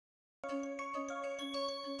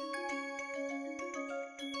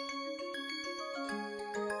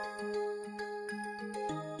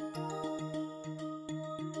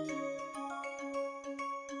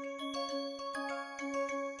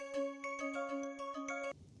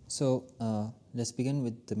So, let's begin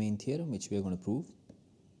with the main theorem which we are going to prove.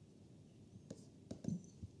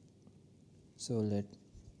 So, let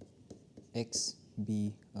X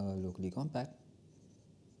be locally compact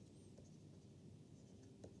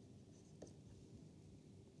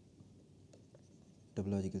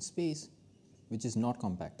topological space which is not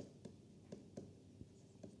compact.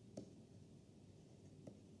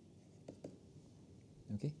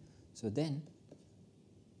 Okay. So, then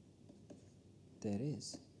there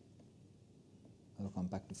is a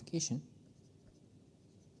compactification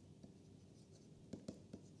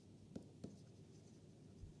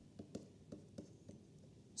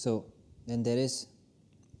so then there is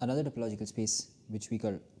another topological space which we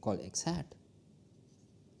call X hat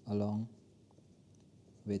along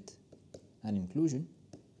with an inclusion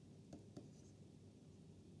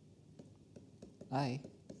I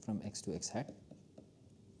from X to X hat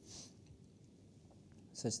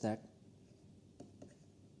such that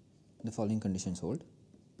the following conditions hold.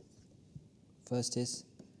 First is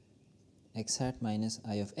X hat minus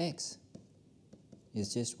I of X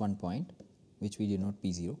is just one point which we denote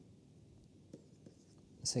P0.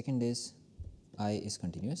 The second is I is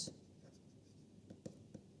continuous.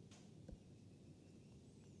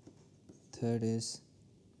 Third is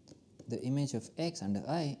the image of X under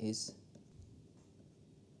I is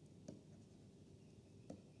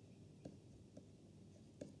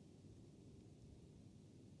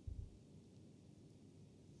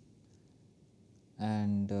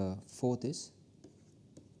and fourth is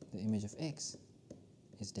the image of X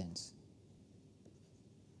is dense.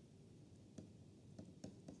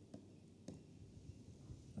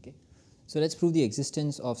 Okay. So, let us prove the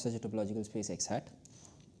existence of such a topological space X hat.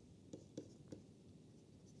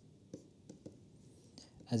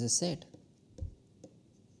 As a set,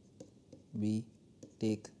 we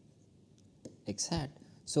take X hat.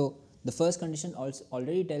 So, the first condition also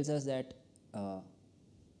already tells us that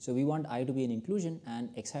so we want I to be an inclusion and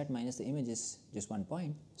X hat minus the image is just one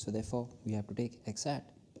point. So, therefore, we have to take X hat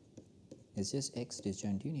is just X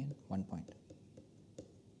disjoint union one point.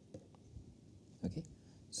 Okay.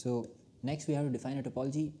 So, next we have to define a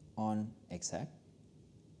topology on X hat.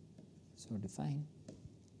 So, define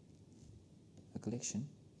a collection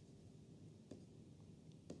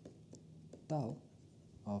tau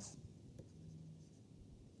of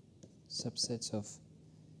subsets of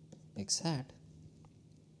X hat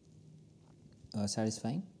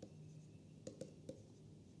satisfying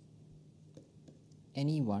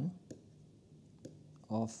any one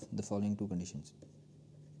of the following two conditions.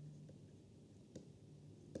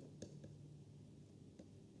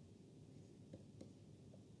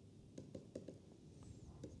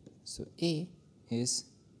 So, A is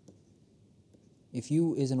if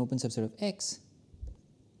U is an open subset of X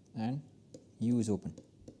and U is open,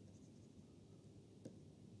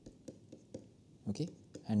 okay,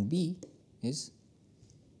 and B is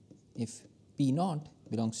if P naught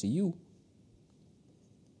belongs to U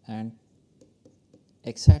and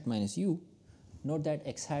X hat minus U. Note that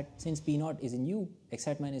X hat, since P naught is in U, X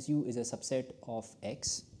hat minus U is a subset of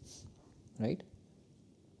X, right,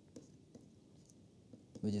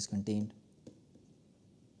 which is contained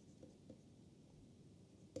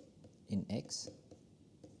in X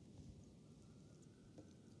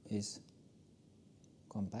is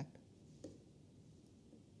compact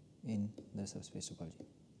in the subspace topology.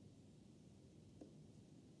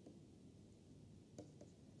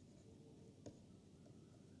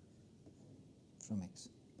 From X.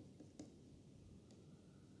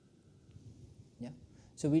 Yeah.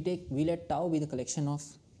 So, we let tau be the collection of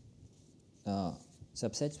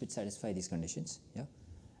subsets which satisfy these conditions, yeah,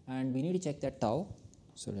 and we need to check that tau.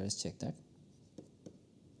 So, let us check that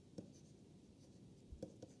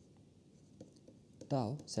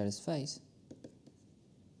tau satisfies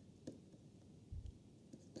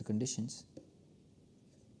the conditions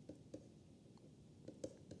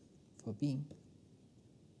for being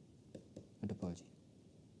a topology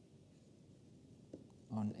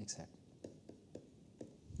on X hat.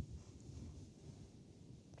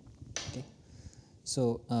 Okay.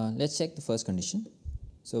 So, let us check the first condition.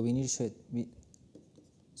 So, we need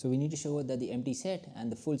to show that the empty set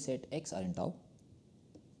and the full set X are in tau.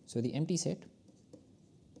 So, the empty set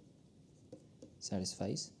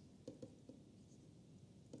satisfies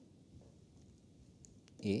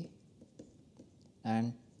A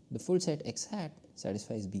and the full set X hat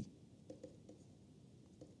satisfies B,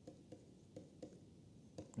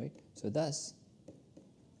 right. So, thus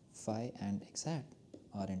phi and X hat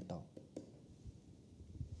are in tau.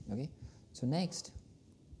 Okay. So, next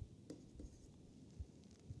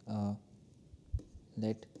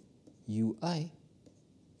let Ui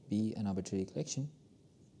be an arbitrary collection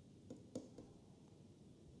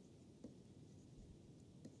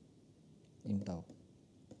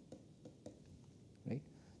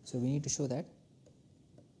So we need to show that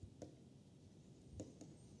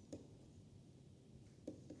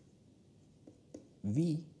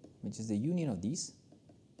V, which is the union of these,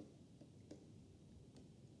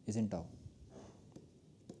 is in tau,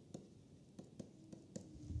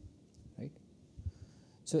 right?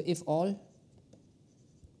 So if all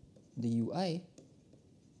the ui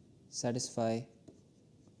satisfy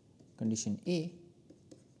condition A,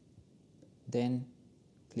 then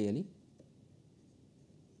clearly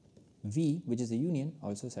V, which is the union,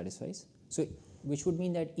 also satisfies. So which would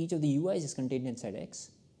mean that each of the ui's is contained inside X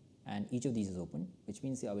and each of these is open, which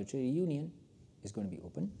means the arbitrary union is going to be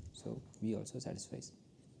open. So V also satisfies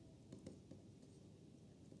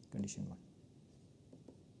condition 1,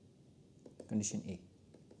 condition A,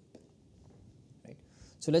 right?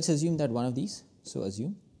 So let's assume that one of these, so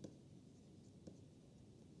assume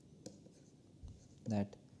that,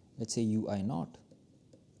 let's say ui naught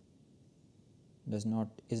does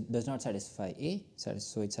not satisfy A, so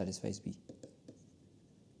it satisfies B,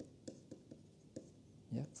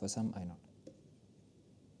 yeah, for some I naught,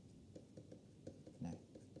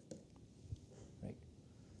 right?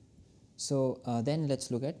 So then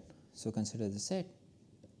let's look at, so consider the set.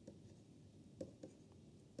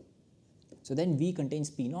 So then V contains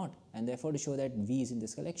P naught, and therefore to show that V is in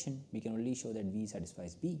this collection, we can only show that V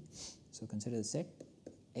satisfies B. So consider the set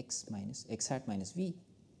X hat minus V.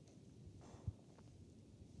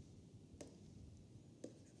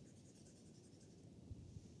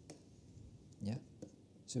 Yeah.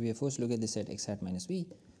 So we are forced to look at the set X hat minus V.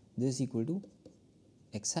 This is equal to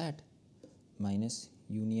X hat minus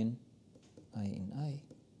union I in I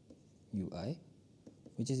ui,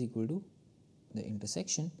 which is equal to the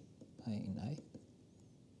intersection I in I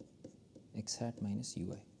X hat minus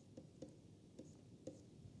ui,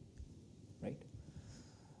 right?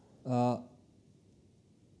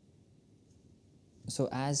 So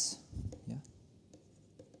as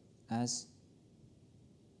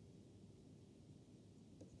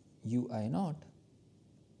ui naught,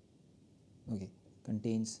 okay,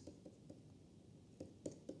 contains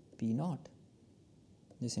P naught,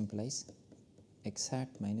 this implies X hat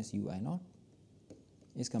minus ui naught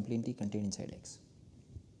is completely contained inside X,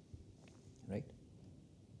 right?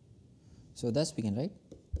 So thus we can write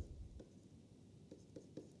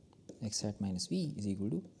X hat minus V is equal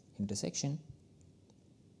to intersection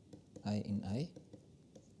I in I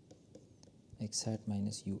X hat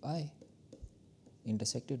minus ui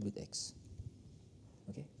intersected with X,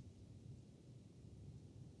 okay,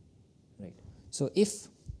 right? So if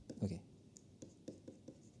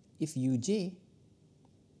uj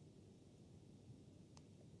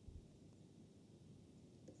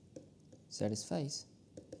satisfies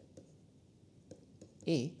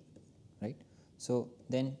A, right? So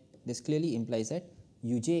then this clearly implies that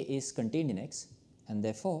uj is contained in X, and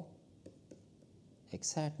therefore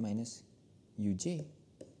X hat minus uj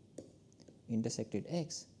intersected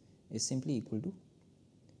X is simply equal to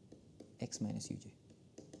X minus uj,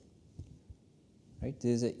 right?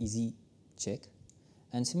 This is an easy check.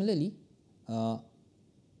 And similarly,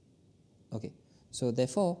 okay, so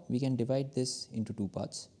therefore we can divide this into two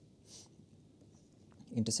parts.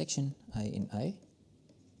 Intersection I in I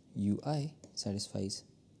ui satisfies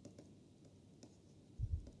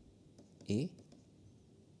A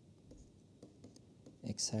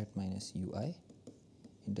X hat minus ui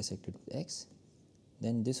intersected with X,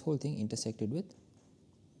 then this whole thing intersected with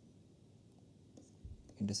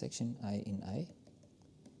intersection I in I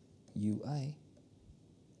ui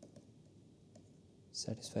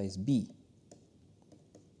satisfies B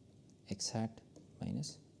X hat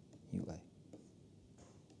minus ui,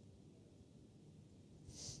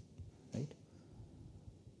 right?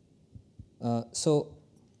 So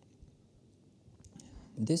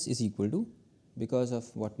this is equal to, because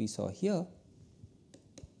of what we saw here,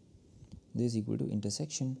 this is equal to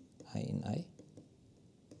intersection I in I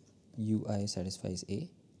ui satisfies A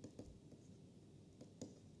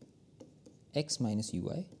X minus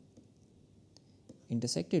ui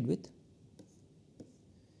intersected with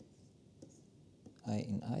I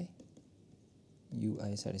in I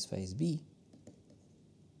ui satisfies B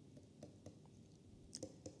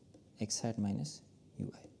X hat minus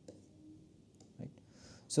ui, right?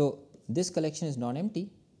 So this collection is non-empty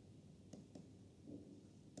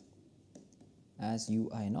as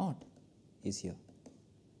ui naught is here,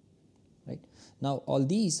 right? Now all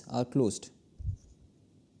these are closed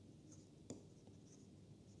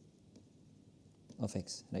of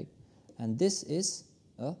X, right? And this is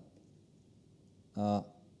a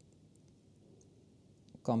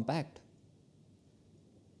compact,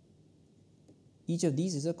 each of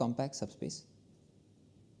these is a compact subspace,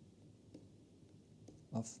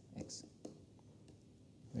 of x,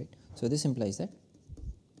 right. So, this implies that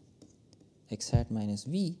x hat minus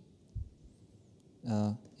v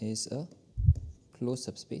is a closed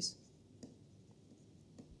subspace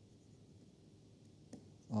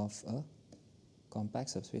of a compact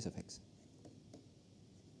subspace of x,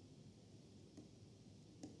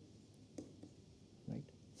 right,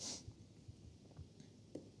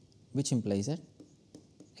 which implies that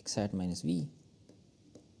x hat minus v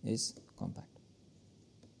is compact,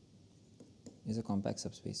 is a compact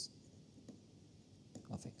subspace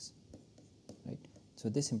of x, right. So,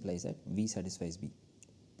 this implies that v satisfies b,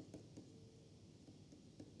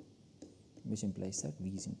 which implies that v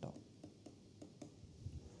is in tau,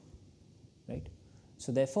 right.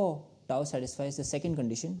 So, therefore, tau satisfies the second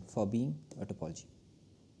condition for being a topology.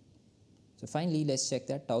 So, finally, let us check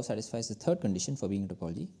that tau satisfies the third condition for being a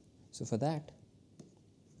topology. So, for that,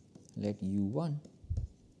 let u1,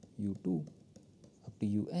 u2 up to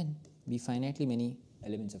un be finitely many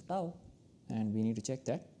elements of tau, and we need to check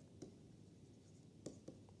that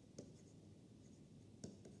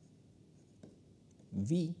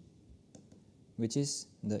v, which is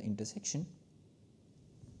the intersection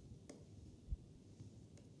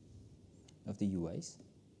of the ui's,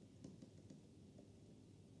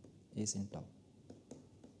 is in tau.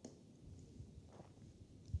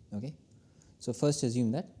 Okay. So, first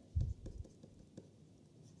assume that,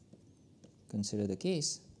 consider the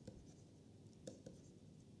case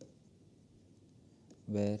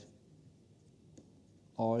where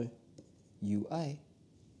all ui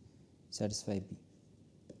satisfy b,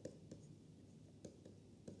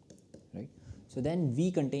 right. So, then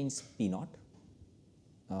v contains p naught.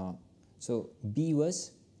 So, b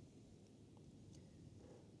was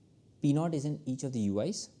p naught is in each of the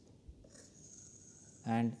ui's,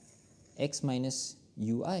 and x minus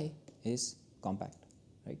ui is compact,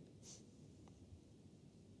 right.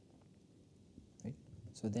 Right.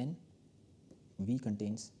 So, then v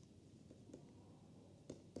contains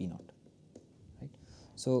p naught, right.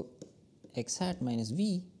 So, x hat minus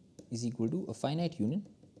v is equal to a finite union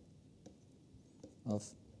of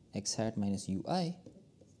x hat minus ui.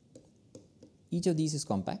 Each of these is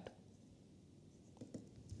compact,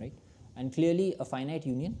 right, and clearly a finite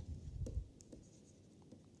union,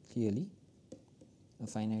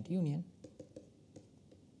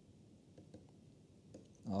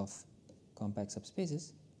 of compact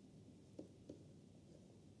subspaces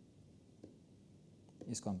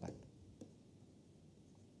is compact,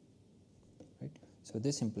 right. So,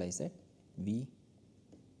 this implies that v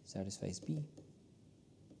satisfies b,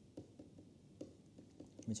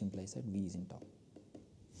 which implies that v is in tau,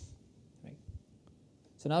 right.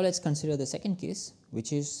 So, now let us consider the second case,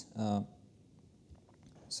 which is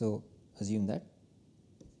so assume that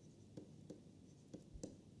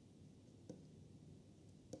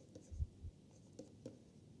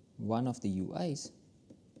one of the ui's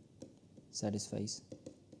satisfies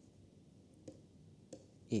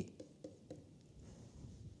a,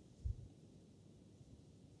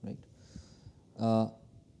 right.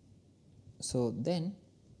 So, then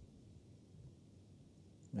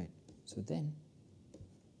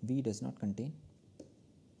v does not contain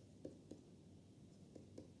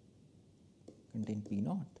p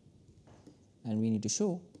naught, and we need to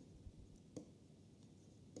show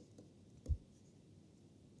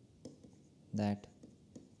that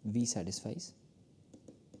v satisfies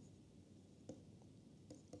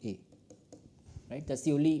a, right. That is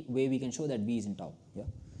the only way we can show that v is in tau. Yeah.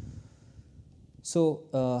 So,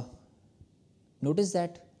 notice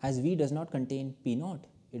that as v does not contain p naught,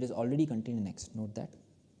 it is already contained in x. Note that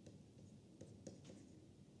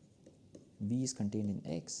v is contained in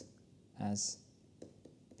x as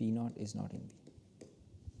p naught is not in v,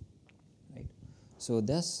 right. So,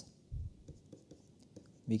 thus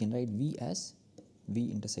we can write v as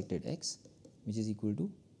v intersected x, which is equal to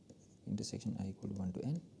intersection I equal to 1 to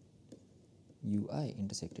n ui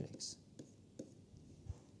intersected x,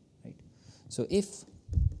 right. So, if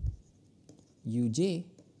uj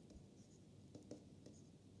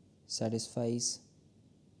satisfies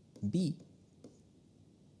b,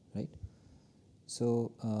 right.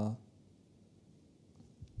 So,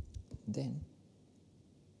 then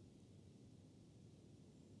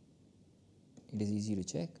it is easy to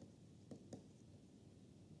check,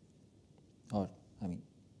 or I mean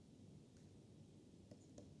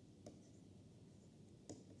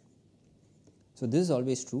so this is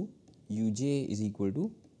always true, uj is equal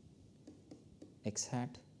to x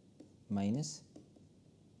hat minus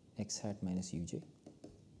uj,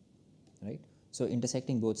 right. So,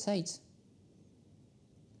 intersecting both sides,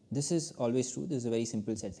 this is always true. This is a very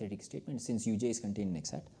simple synthetic statement since uj is contained in x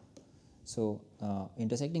hat. So,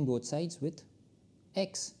 intersecting both sides with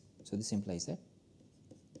x. So, this implies that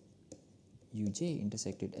uj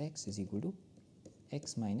intersected x is equal to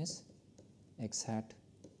x minus x hat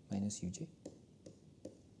minus uj,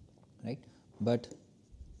 right. But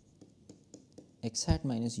x hat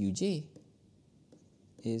minus uj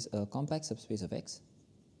is a compact subspace of X,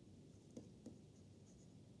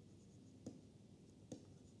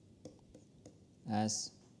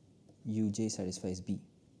 as uj satisfies B.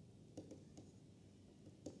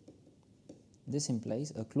 This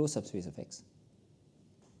implies a closed subspace of X.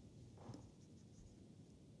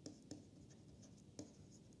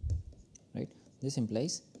 Right. This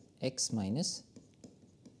implies X minus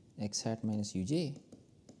x hat minus uj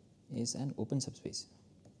is an open subspace.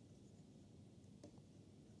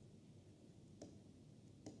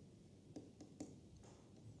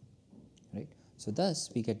 Right. So, thus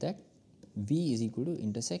we get that V is equal to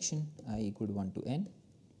intersection I equal to 1 to n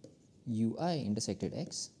ui intersected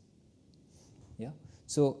x. Yeah.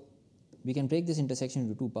 So, we can break this intersection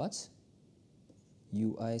into two parts.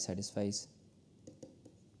 Ui satisfies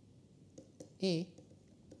A,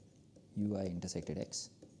 ui intersected x,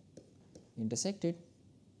 intersected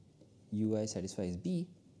ui satisfies B,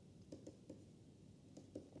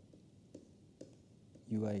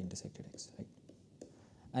 ui intersected x, right.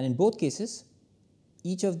 And in both cases,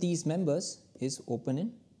 each of these members is open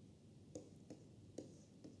in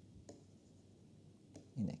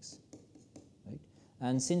X, right.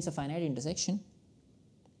 And since a finite intersection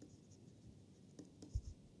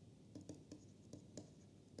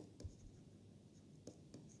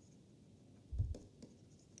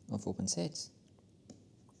of open sets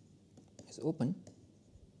is open,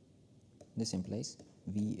 this implies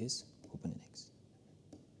V is open in X.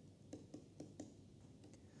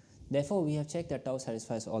 Therefore, we have checked that tau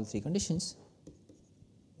satisfies all three conditions.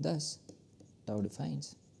 Thus, tau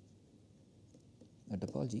defines a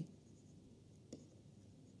topology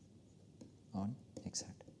on X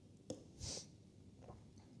hat.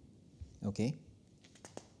 Okay.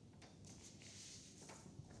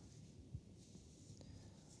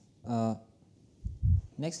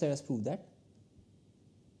 Next, let us prove that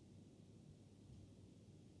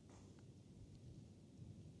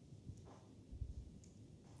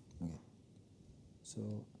okay. So,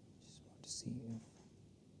 just want to see if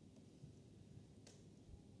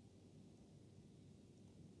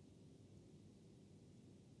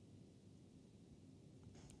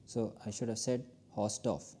so I should have said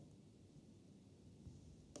Hausdorff.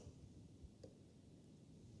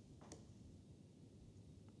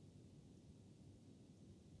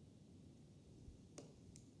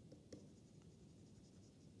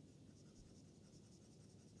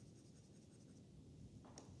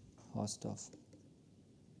 Hausdorff.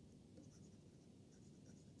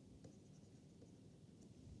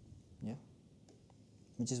 Yeah,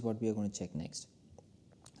 which is what we are going to check next.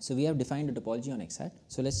 So, we have defined a topology on X hat.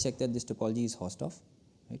 So, let us check that this topology is Hausdorff,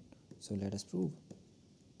 right. So, let us prove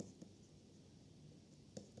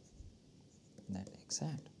that X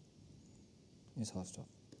hat is Hausdorff,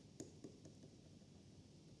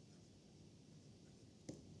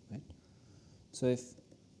 right. So, if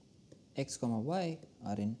x comma y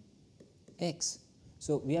are in X,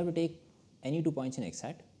 so we have to take any 2 points in X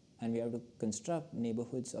hat and we have to construct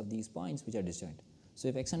neighborhoods of these points which are disjoint. So,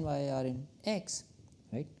 if x and y are in X,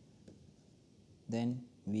 right, then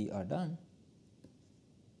we are done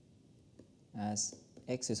as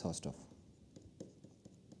X is Hausdorff.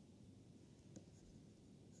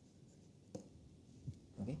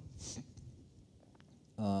 Okay.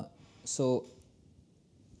 So,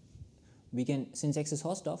 we can, since X is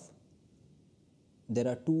Hausdorff, there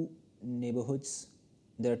are two neighborhoods,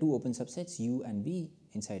 there are two open subsets U and V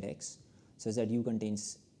inside X, such that U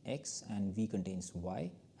contains X and V contains Y,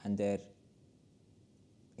 and their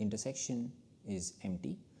intersection is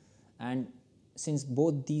empty. And since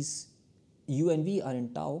both these U and V are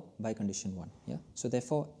in tau by condition 1, yeah. So,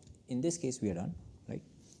 therefore, in this case we are done, right.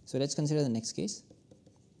 So, let us consider the next case.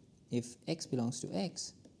 If X belongs to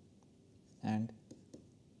X and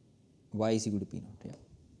Y is equal to P naught, yeah.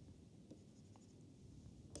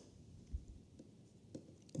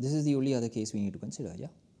 This is the only other case we need to consider, yeah.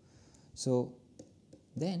 So,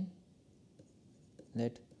 then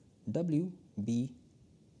let W be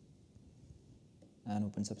an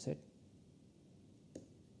open subset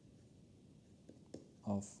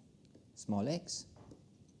of small x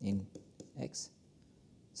in X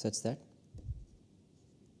such that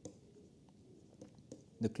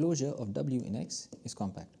the closure of W in X is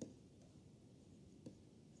compact,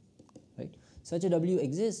 right. Such a W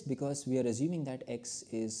exists because we are assuming that X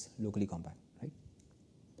is locally compact, right.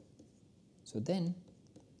 So, then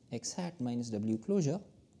x hat minus w closure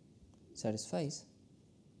satisfies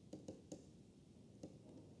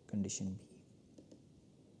condition B,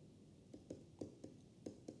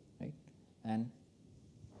 right, and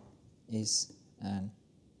is an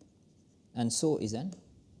and so is an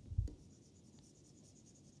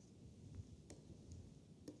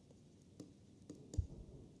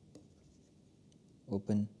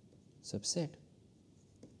open subset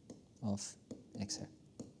of x hat,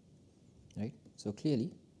 right. So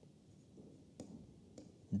clearly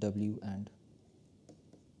W and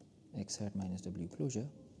x hat minus W closure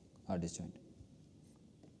are disjoint.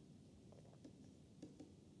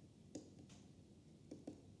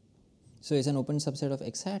 So it's an open subset of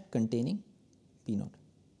x hat containing P naught.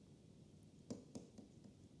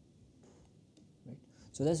 Right.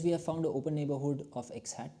 So thus we have found an open neighborhood of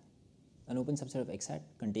x hat, an open subset of x hat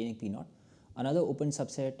containing P naught, another open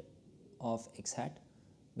subset of x hat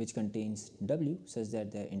which contains W such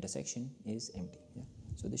that their intersection is empty. Yeah.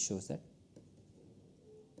 So this shows that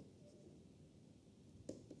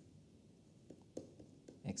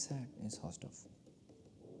x hat is Hausdorff.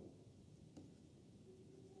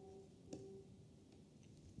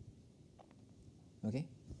 Okay.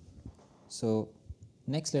 So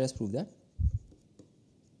next let us prove that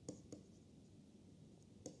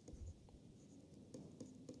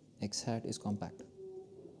x hat is compact.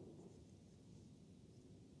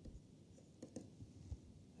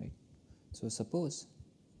 Right. So suppose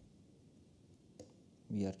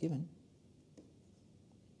we are given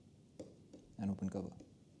an open cover.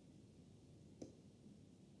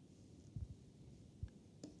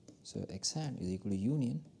 So x hat is equal to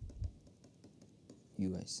union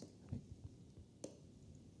ui's. Right.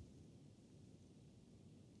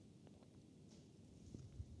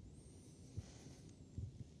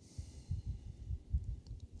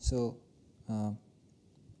 So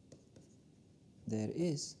there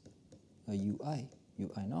is a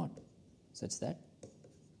ui naught such that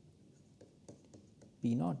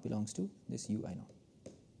P naught belongs to this ui naught.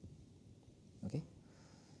 Okay.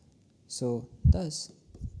 So thus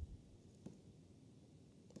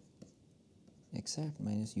x hat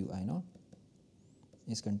minus ui naught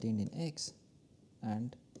is contained in X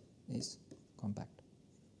and is compact.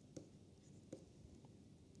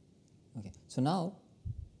 Okay. So now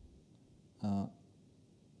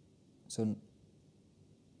so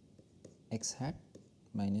x hat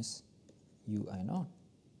minus ui naught,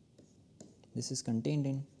 this is contained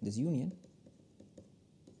in this union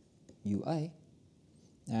ui,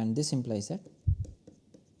 and this implies that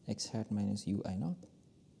x hat minus ui naught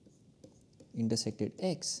intersected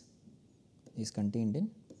x is contained in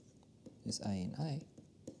this I in I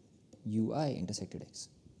ui intersected x,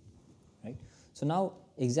 right. So now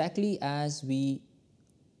exactly as we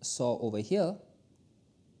saw over here,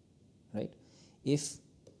 right, if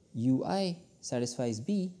ui satisfies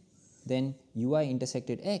B, then ui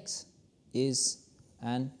intersected x is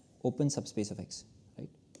an open subspace of X, right.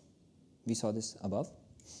 We saw this above,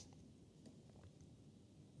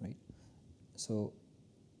 right. So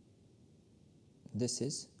this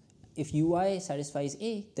is, if ui satisfies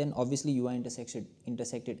A, then obviously ui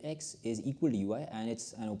intersected x is equal to ui and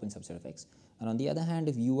it's an open subset of X. And on the other hand,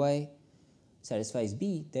 if ui satisfies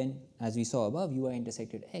B, then as we saw above, ui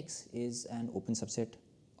intersected x is an open subset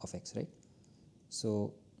of X, right.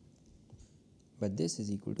 So but this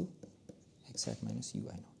is equal to x hat minus ui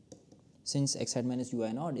naught, since x hat minus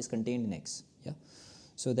ui naught is contained in X. Yeah.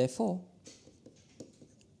 So therefore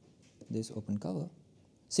this open cover,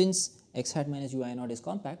 since x hat minus ui naught is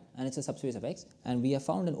compact and it's a subspace of X, and we have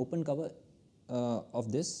found an open cover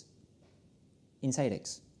of this inside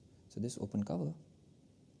X. So this open cover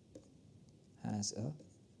has a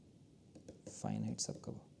finite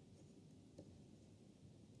subcover,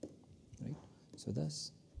 right. So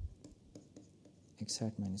thus x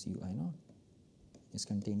hat minus ui naught is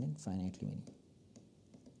contained in finitely many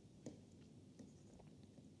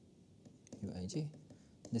uij.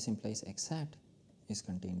 This implies x hat is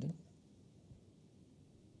contained in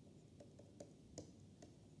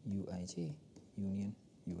uij union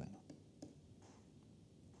ui naught,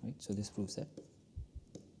 right. So this proves that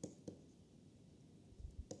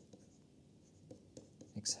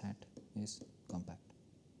x hat is compact.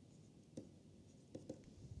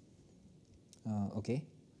 Okay.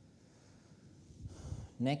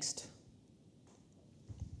 Next,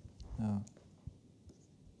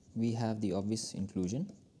 we have the obvious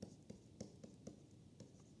inclusion.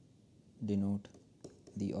 Denote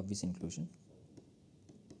the obvious inclusion.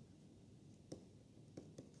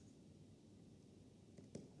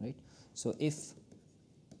 Right. So if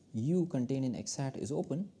U contained in X hat is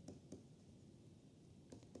open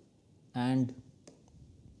and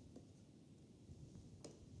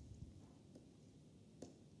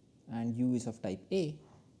and U is of type A,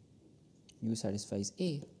 U satisfies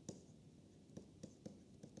A,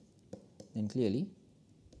 then clearly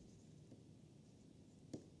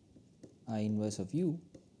I inverse of U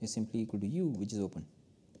is simply equal to U, which is open.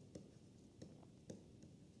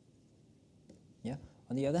 Yeah.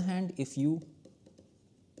 On the other hand, if U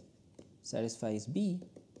satisfies B,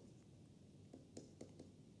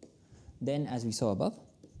 then as we saw above,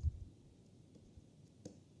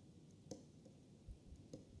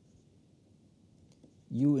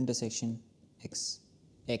 U intersection X,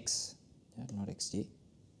 not Xj,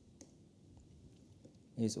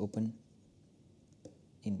 is open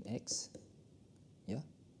in X. Yeah.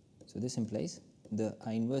 So this implies the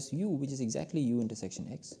I inverse U, which is exactly U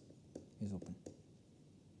intersection X, is open.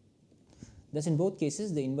 Thus in both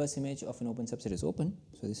cases the inverse image of an open subset is open,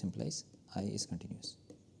 so this implies I is continuous.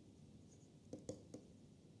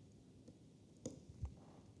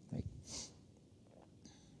 Right.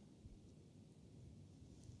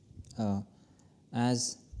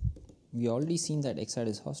 As we already seen that X hat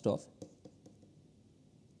is Hausdorff,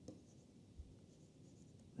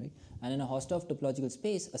 right, and in a Hausdorff topological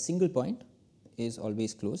space a single point is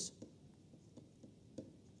always closed,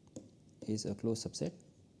 is a closed subset,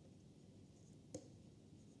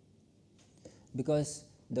 because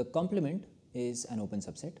the complement is an open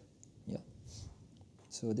subset. Yeah.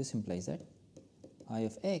 So this implies that I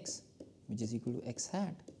of X, which is equal to X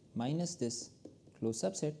hat minus this closed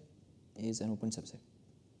subset, is an open subset.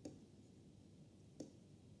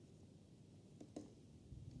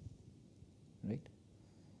 Right.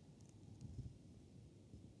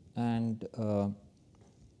 And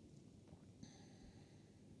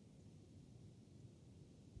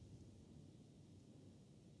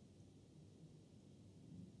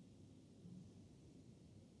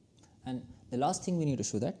the last thing we need to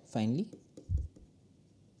show that finally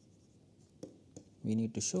we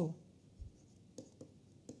need to show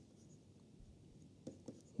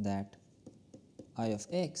that I of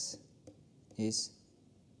X is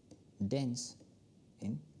dense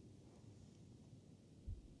in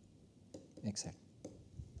X hat,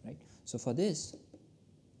 right. So for this,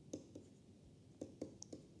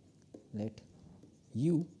 let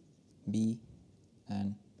U be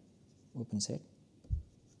an open set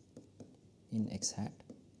in X hat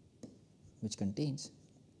which contains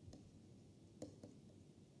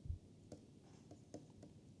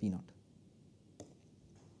P naught,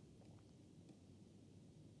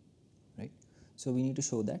 right. So we need to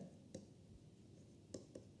show that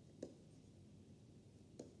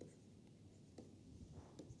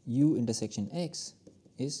U intersection X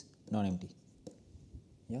is non-empty.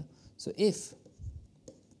 Yeah. So if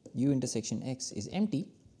U intersection X is empty,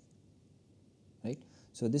 right,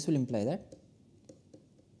 so this will imply that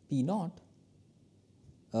P naught,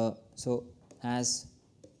 so as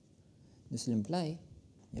this will imply,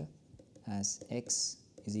 yeah, as X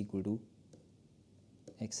is equal to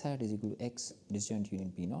X hat is equal to X disjoint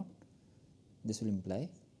union P naught, this will imply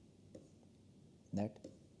that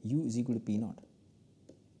U is equal to P naught,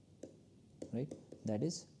 right. That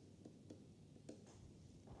is,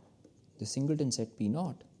 the singleton set P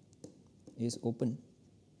naught is open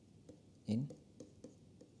in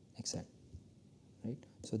X hat, right.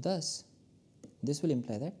 So thus this will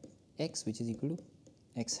imply that X, which is equal to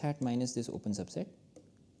X hat minus this open subset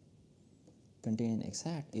contained in X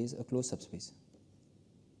hat, is a closed subspace,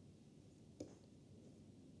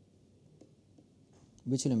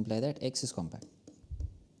 which will imply that X is compact,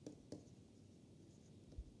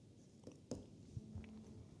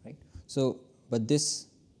 right. So but this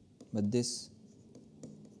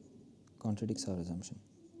contradicts our assumption.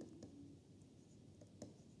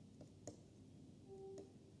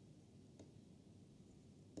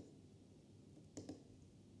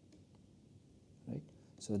 Right.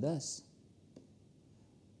 So thus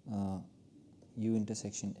U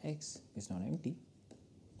intersection X is not empty,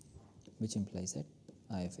 which implies that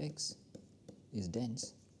I of X is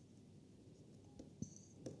dense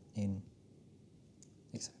in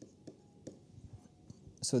X hat.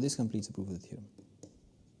 So this completes the proof of the theorem.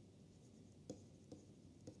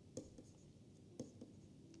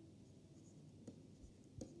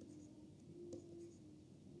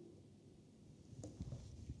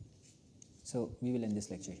 So we will end this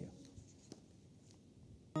lecture here.